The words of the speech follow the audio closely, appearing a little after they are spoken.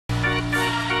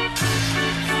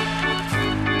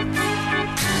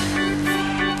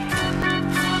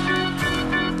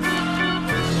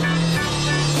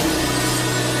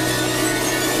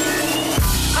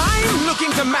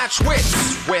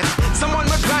wits with someone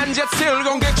with plans yet still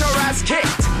gon' get your ass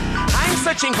kicked. I'm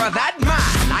searching for that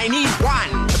man, I need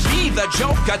one to be the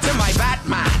Joker to my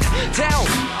Batman. Tell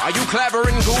me, are you clever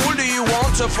and cool? Do you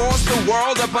want to force the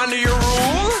world up under your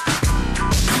rule?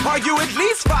 Are you at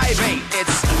least 5'8"?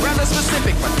 It's rather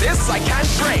specific, but this I can't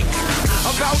break.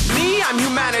 About me, I'm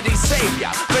humanity's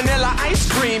savior. Vanilla ice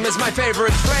cream is my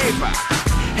favorite flavor.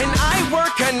 And I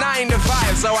work a 9 to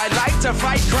 5, so I like to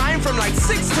fight crime from like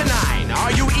 6 to 9.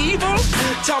 Are you evil?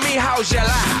 Tell me how's your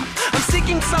laugh? I'm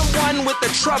seeking someone with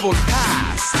a troubled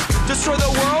past. Destroy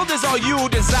the world is all you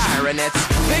desire, and it's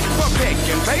pick for pick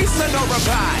and face or no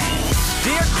reply.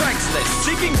 Dear Craigslist,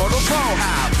 seeking mortal foe,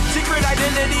 have secret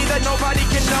identity that nobody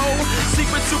can know.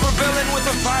 Secret supervillain with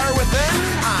a fire within.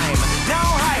 I'm now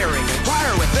hiring,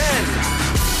 inquire within.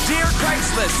 Dear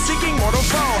Craigslist, seeking mortal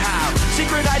foe, have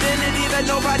secret identity that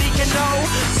nobody can know.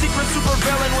 Secret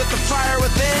supervillain with a fire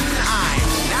within. I'm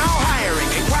now hiring,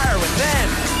 inquire within.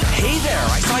 Hey there,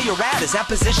 I saw your ad. Is that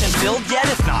position filled yet?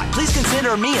 If not, please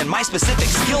consider me and my specific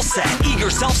skill set.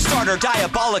 Eager, self-starter,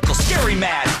 diabolical, scary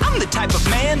mad. I'm the type of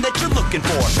man that you're looking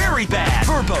for. Very bad.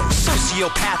 Verbose,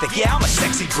 sociopathic. Yeah, I'm a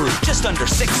sexy brute. Just under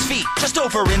 6 feet. Just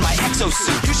over in my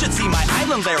exosuit. You should see my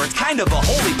island lair. It's kind of a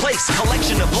holy place.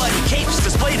 Collection of bloody capes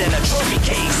displayed in a trophy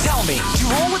case. Tell me, do you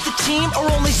roll with the team or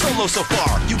only solo so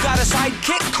far? You got a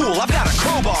sidekick? Cool, I've got a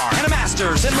crowbar. And a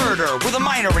master's in murder with a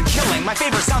minor in killing. My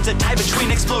favorite sounds a tie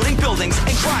between exploding buildings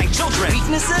and crying children.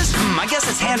 Weaknesses? I guess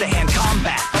it's hand-to-hand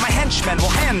combat, but my henchmen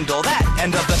will handle that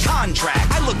end of the contract.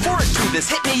 I look forward to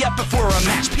this. Hit me up before a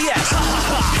match. P.S.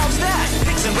 How's that?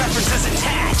 Pics and references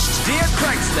attached. Dear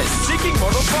Craigslist, seeking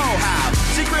mortal foe, have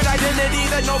secret identity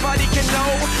that nobody can know.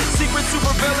 Secret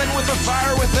supervillain with a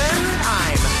fire within.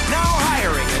 I'm now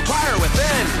hiring, inquire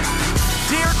within.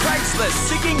 Dear Craigslist,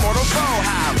 seeking mortal foe,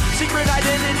 have secret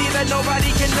identity that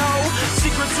nobody can know.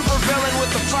 Secret supervillain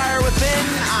with the fire within.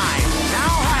 I'm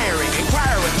now hiring,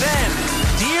 inquire within.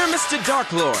 Dear Mr.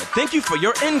 Darklord, thank you for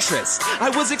your interest. I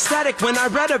was ecstatic when I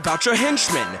read about your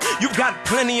henchmen. You've got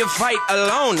plenty of fight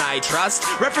alone, I trust.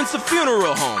 Reference the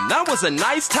funeral home, that was a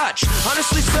nice touch.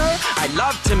 Honestly, sir, I'd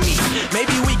love to meet.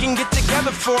 Maybe we can get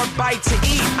together for a bite to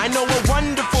eat. I know a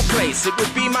wonderful place, it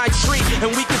would be my treat.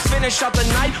 And we could finish out the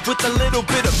night with a little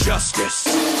bit of justice.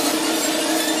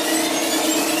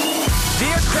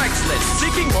 Dear Craigslist,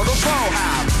 seeking mortal foe,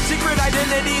 have secret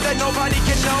identity that nobody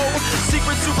can know.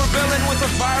 Secret supervillain with a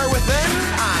fire within.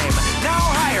 I'm now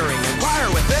hiring,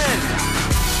 inquire within.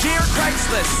 Dear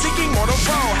Craigslist, seeking mortal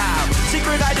foe, have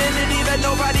secret identity that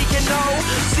nobody can know.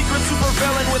 Secret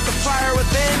supervillain with the fire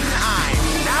within. I'm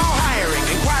now hiring,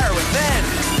 inquire